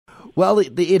Well,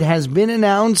 it has been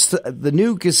announced the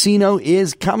new casino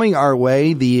is coming our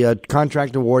way. The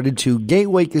contract awarded to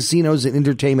Gateway Casinos and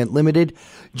Entertainment Limited.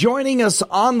 Joining us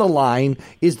on the line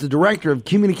is the Director of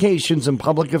Communications and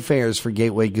Public Affairs for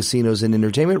Gateway Casinos and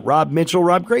Entertainment, Rob Mitchell.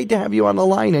 Rob, great to have you on the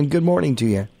line, and good morning to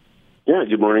you. Yeah,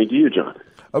 good morning to you, John.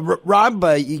 Rob,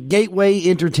 Gateway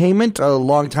Entertainment a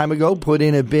long time ago put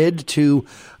in a bid to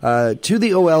the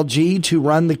OLG to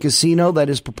run the casino that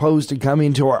is proposed to come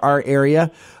into our area.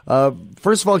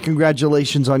 First of all,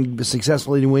 congratulations on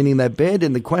successfully winning that bid.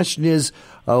 And the question is,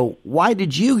 why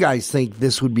did you guys think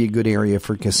this would be a good area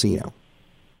for casino?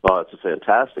 Well, it's a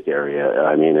fantastic area.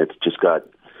 I mean, it's just got,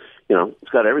 it's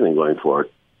got everything going for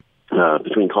it.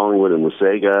 Between Collingwood and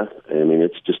Wasaga, I mean,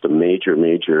 it's just a major,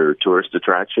 major tourist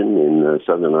attraction in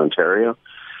southern Ontario.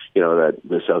 That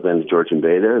the south end of Georgian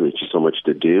Bay there, there's just so much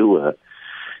to do.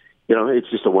 It's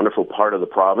just a wonderful part of the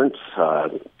province.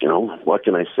 What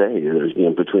can I say? There's,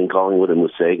 between Collingwood and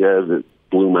Wasaga, the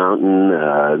Blue Mountain,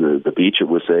 the beach at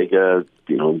Wasaga,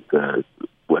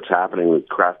 what's happening with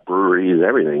craft breweries,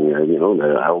 everything,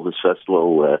 the Elvis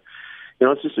Festival,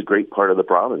 it's just a great part of the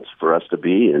province for us to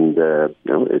be, and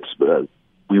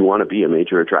we want to be a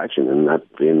major attraction in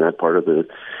that part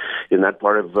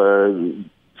of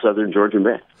southern Georgian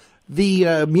Bay.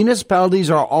 The municipalities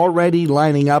are already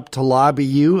lining up to lobby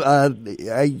you.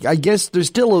 I guess there's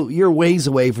still you're ways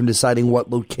away from deciding what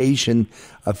location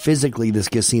physically this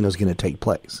casino is going to take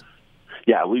place.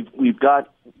 Yeah, we've got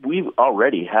 5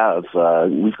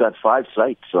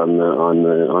 sites on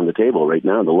the table right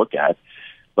now to look at.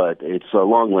 But it's a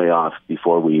long way off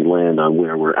before we land on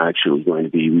where we're actually going to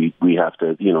be. We have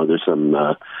to, there's some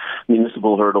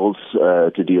municipal hurdles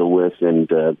to deal with,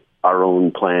 and our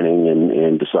own planning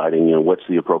and deciding, what's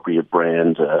the appropriate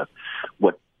brand,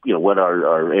 what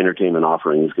our entertainment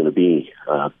offering is going to be.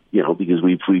 Because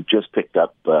we've just picked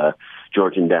up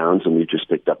Georgian Downs and we've just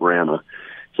picked up Rama.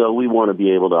 So we want to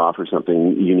be able to offer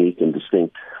something unique and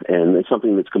distinct, and it's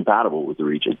something that's compatible with the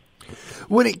region.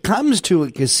 When it comes to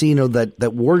a casino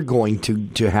that we're going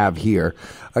to have here,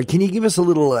 can you give us a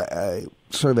little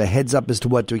sort of a heads up as to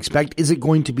what to expect? Is it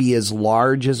going to be as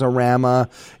large as a Rama?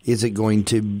 Is it going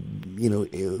to,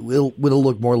 will it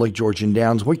look more like Georgian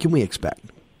Downs? What can we expect?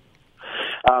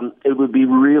 It would be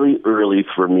really early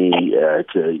for me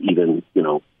to even,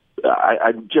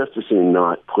 I'd just as soon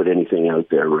not put anything out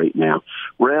there right now.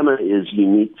 Rama is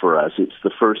unique for us. It's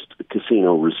the first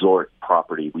casino resort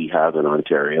property we have in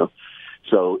Ontario.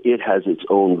 So it has its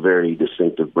own very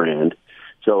distinctive brand.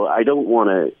 So I don't want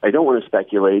to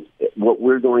speculate. What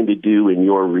we're going to do in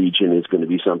your region is going to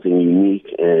be something unique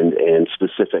and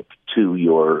specific to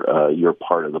your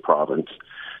part of the province.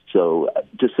 So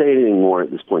to say anything more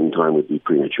at this point in time would be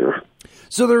premature.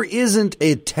 So there isn't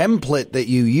a template that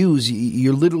you use.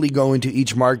 You're literally going to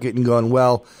each market and going,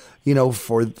 well,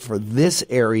 for this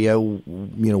area,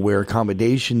 where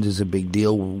accommodations is a big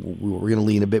deal, we're going to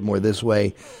lean a bit more this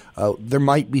way. There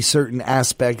might be certain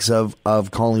aspects of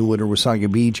Collingwood or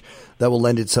Wasaga Beach that will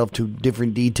lend itself to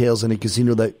different details in a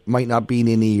casino that might not be in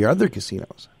any of your other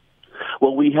casinos.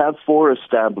 Well, we have 4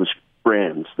 established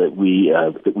brands that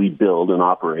we build and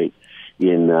operate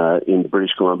in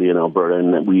British Columbia and Alberta,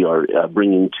 and that we are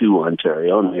bringing to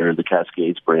Ontario, and they're the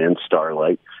Cascades brand,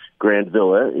 Starlight. Grand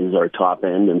Villa is our top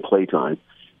end, and Playtime.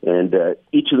 And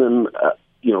each of them,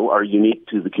 are unique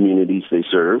to the communities they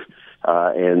serve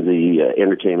and the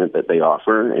entertainment that they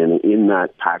offer. And in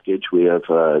that package, we have,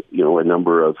 a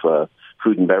number of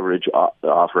food and beverage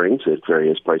offerings at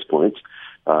various price points,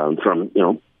 from,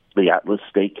 the Atlas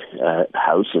Steak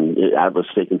House and Atlas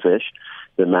Steak and Fish,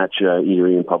 the Match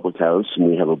Eatery and Public House, and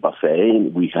we have a buffet,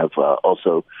 and we have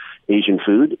also Asian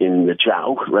food in the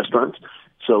Chow restaurant.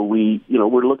 So we're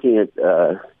looking at,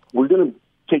 we're going to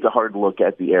take a hard look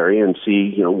at the area and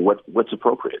see, what's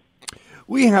appropriate.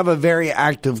 We have a very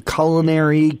active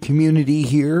culinary community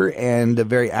here and a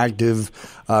very active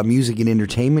music and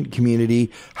entertainment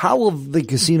community. How will the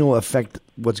casino affect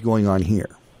what's going on here?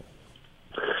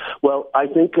 Well, I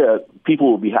think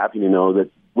people will be happy to know that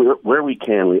where we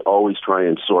can, we always try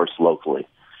and source locally.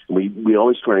 We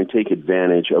always try and take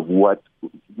advantage of what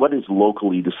is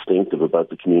locally distinctive about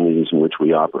the communities in which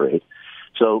we operate.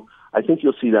 So I think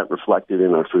you'll see that reflected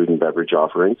in our food and beverage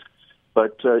offerings.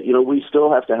 But, we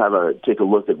still have to take a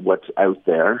look at what's out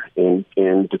there and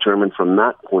determine from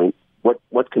that point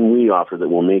what can we offer that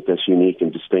will make us unique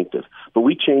and distinctive. But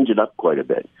we change it up quite a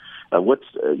bit. What's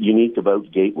unique about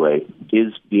Gateway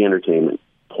is the entertainment.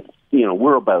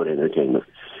 We're about entertainment.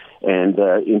 And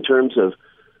in terms of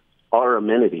our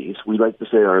amenities, we like to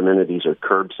say our amenities are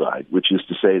curbside, which is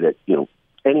to say that,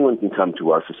 anyone can come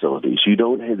to our facilities.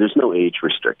 There's no age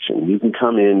restriction. You can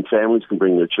come in, families can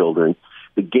bring their children.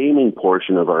 The gaming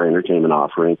portion of our entertainment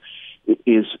offering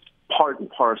is part and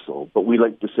parcel, but we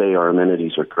like to say our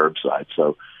amenities are curbside.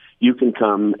 So you can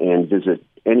come and visit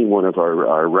any one of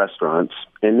our restaurants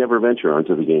and never venture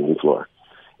onto the gaming floor.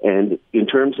 And in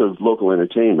terms of local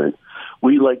entertainment,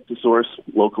 we like to source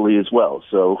locally as well.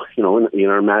 So, in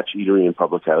our Match Eatery and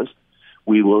Public House,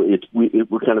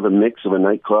 we're kind of a mix of a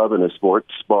nightclub and a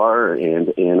sports bar and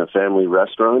a family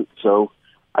restaurant. So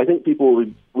I think people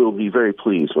will be very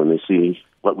pleased when they see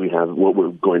what we're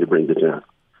going to bring to town.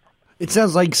 It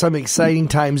sounds like some exciting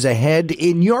times ahead.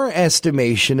 In your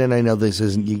estimation, and I know this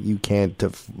isn't, you can't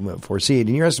foresee it,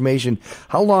 in your estimation,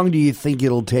 how long do you think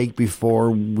it'll take before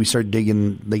we start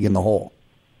digging the hole?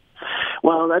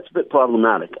 Well, that's a bit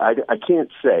problematic. I can't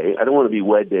say. I don't want to be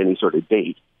wed to any sort of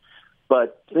date,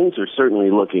 but things are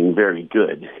certainly looking very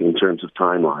good in terms of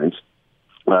timelines.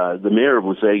 The mayor of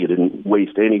Wasaga didn't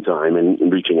waste any time in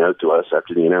reaching out to us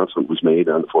after the announcement was made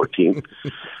on the 14th.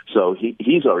 So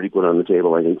he's already put on the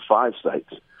table, I think, 5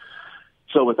 sites.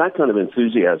 So with that kind of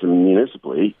enthusiasm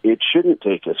municipally, it shouldn't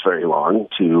take us very long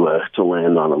to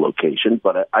land on a location.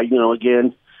 But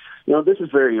this is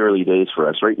very early days for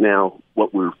us. Right now,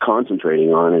 what we're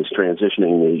concentrating on is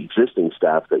transitioning the existing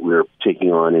staff that we're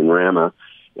taking on in Rama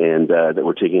and that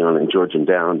we're taking on in Georgian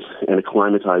Downs and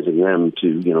acclimatizing them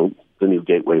to, the new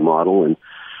Gateway model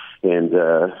and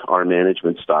our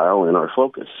management style and our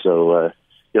focus. So,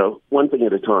 one thing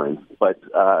at a time. But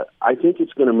I think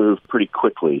it's going to move pretty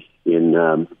quickly in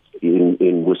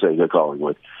Wasaga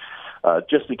Collingwood,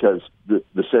 just because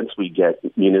the sense we get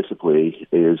municipally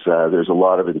is there's a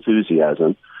lot of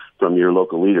enthusiasm from your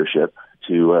local leadership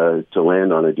to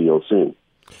land on a deal soon.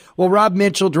 Well, Rob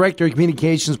Mitchell, Director of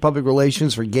Communications, Public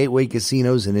Relations for Gateway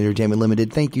Casinos and Entertainment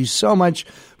Limited, thank you so much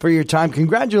for your time.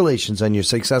 Congratulations on your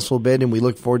successful bid, and we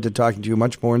look forward to talking to you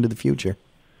much more into the future.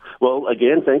 Well,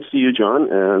 again, thanks to you,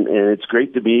 John, and it's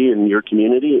great to be in your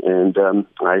community, and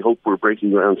I hope we're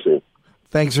breaking ground soon.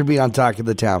 Thanks for being on Talk of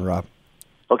the Town, Rob.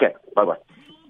 Okay, bye-bye.